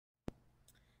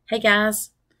Hey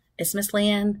guys, it's Miss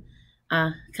Lynn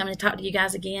coming to talk to you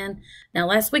guys again. Now,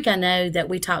 last week I know that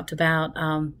we talked about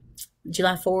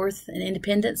July 4th and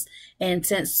Independence, and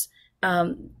since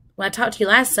when I talked to you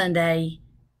last Sunday,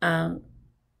 July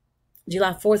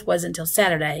 4th wasn't until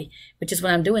Saturday, which is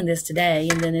when I'm doing this today,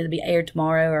 and then it'll be aired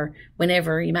tomorrow or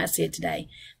whenever. You might see it today.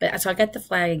 But so I got the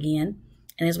flag again,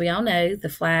 and as we all know, the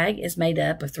flag is made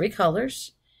up of three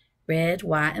colors: red,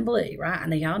 white, and blue, right? I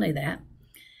know y'all know that.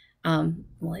 I'll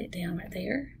lay it down right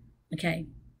there. Okay.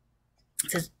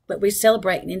 It says, but we're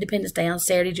celebrating Independence Day on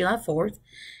Saturday, July 4th.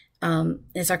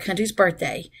 It's our country's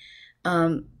birthday.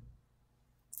 And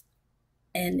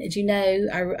as you know,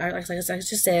 like I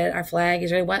just said, our flag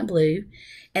is red, white, and blue.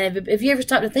 And if you ever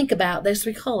stop to think about those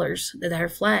three colors that our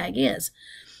flag is,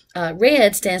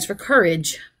 red stands for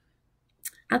courage.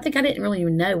 I think I didn't really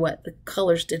even know what the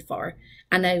color stood for.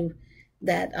 I know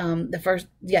that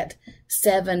you got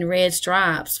 7 red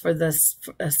stripes for the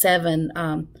 7.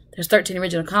 There's 13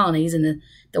 original colonies, and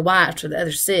the whites for the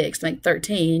other 6 to make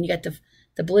 13. And you got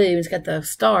the blue, it's got the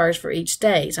stars for each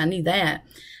state. So I knew that.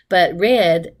 But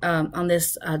red on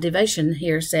this devotion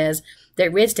here says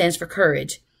that red stands for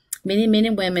courage. Many men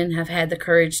and women have had the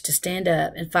courage to stand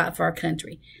up and fight for our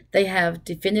country. They have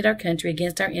defended our country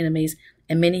against our enemies,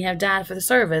 and many have died for the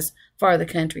service for the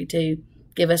country to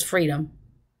give us freedom.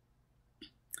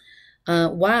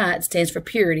 White stands for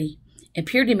purity, and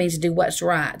purity means to do what's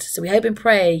right. So we hope and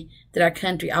pray that our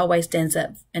country always stands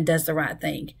up and does the right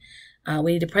thing.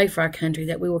 We need to pray for our country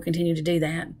that we will continue to do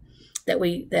that,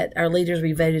 that our leaders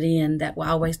we voted in, that will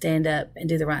always stand up and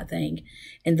do the right thing.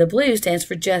 And the blue stands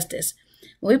for justice.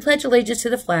 When we pledge allegiance to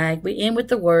the flag, we end with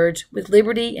the words, with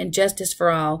liberty and justice for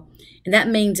all. And that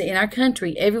means that in our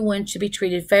country, everyone should be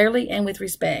treated fairly and with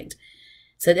respect.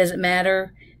 So it doesn't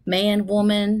matter, man,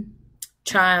 woman,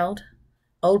 child,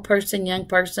 old person, young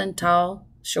person, tall,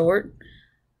 short,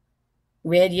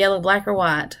 red, yellow, black, or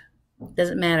white.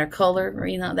 Doesn't matter, color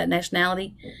or that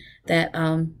nationality, that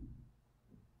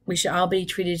we should all be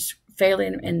treated fairly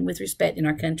and with respect in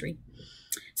our country.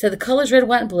 So the colors red,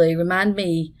 white, and blue remind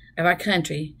me of our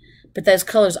country, but those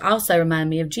colors also remind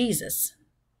me of Jesus.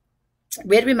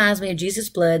 Red reminds me of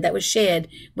Jesus' blood that was shed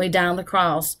when he died on the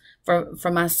cross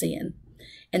for my sin.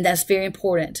 And that's very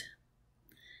important.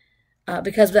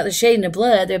 Because without the shedding of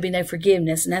blood, there will be no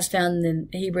forgiveness. And that's found in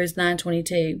Hebrews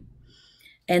 9:22.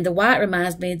 And the white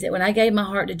reminds me that when I gave my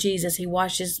heart to Jesus, he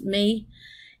washes me,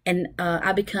 and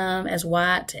I become as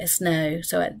white as snow.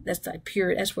 So that's like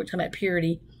pure. That's what we're talking about,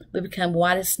 purity. We become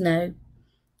white as snow.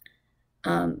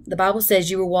 The Bible says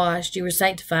you were washed, you were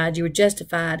sanctified, you were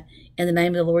justified in the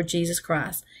name of the Lord Jesus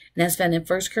Christ. And that's found in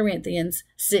 1 Corinthians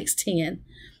 6:10.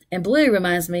 And blue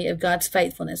reminds me of God's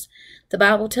faithfulness. The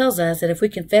Bible tells us that if we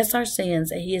confess our sins,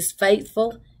 that he is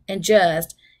faithful and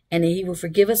just, and that he will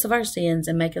forgive us of our sins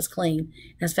and make us clean.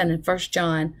 That's found in 1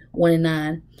 John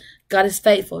 1:9. God is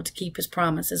faithful to keep his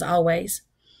promises always.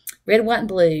 Red, white, and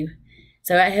blue.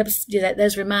 So that helps do that.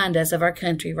 Those remind us of our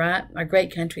country, right? Our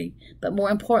great country. But more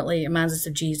importantly, it reminds us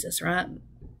of Jesus, right?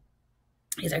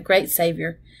 He's our great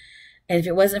Savior. And if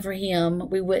it wasn't for him,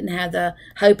 we wouldn't have the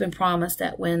hope and promise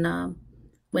that when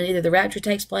either the rapture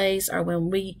takes place or when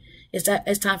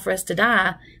it's time for us to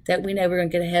die, that we know we're going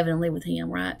to go to heaven and live with him,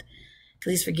 right?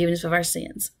 Because he's forgiven us of our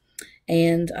sins.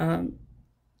 And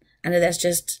I know that's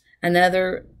just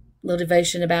another little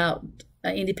devotion about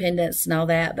independence and all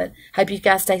that, but hope you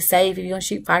guys stay safe. If you're going to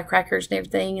shoot firecrackers and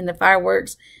everything and the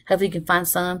fireworks, hopefully you can find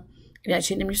some. If you're not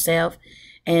shooting them yourself.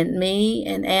 And me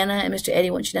and Anna and Mr.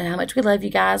 Eddie want you to know how much we love you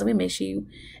guys and we miss you.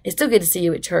 It's still good to see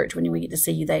you at church when we get to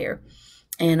see you there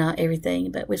and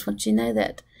everything. But we just want you to know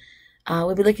that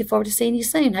we'll be looking forward to seeing you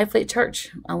soon, hopefully at church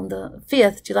on the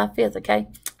 5th, July 5th, okay?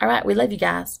 All right, we love you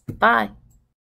guys. Bye.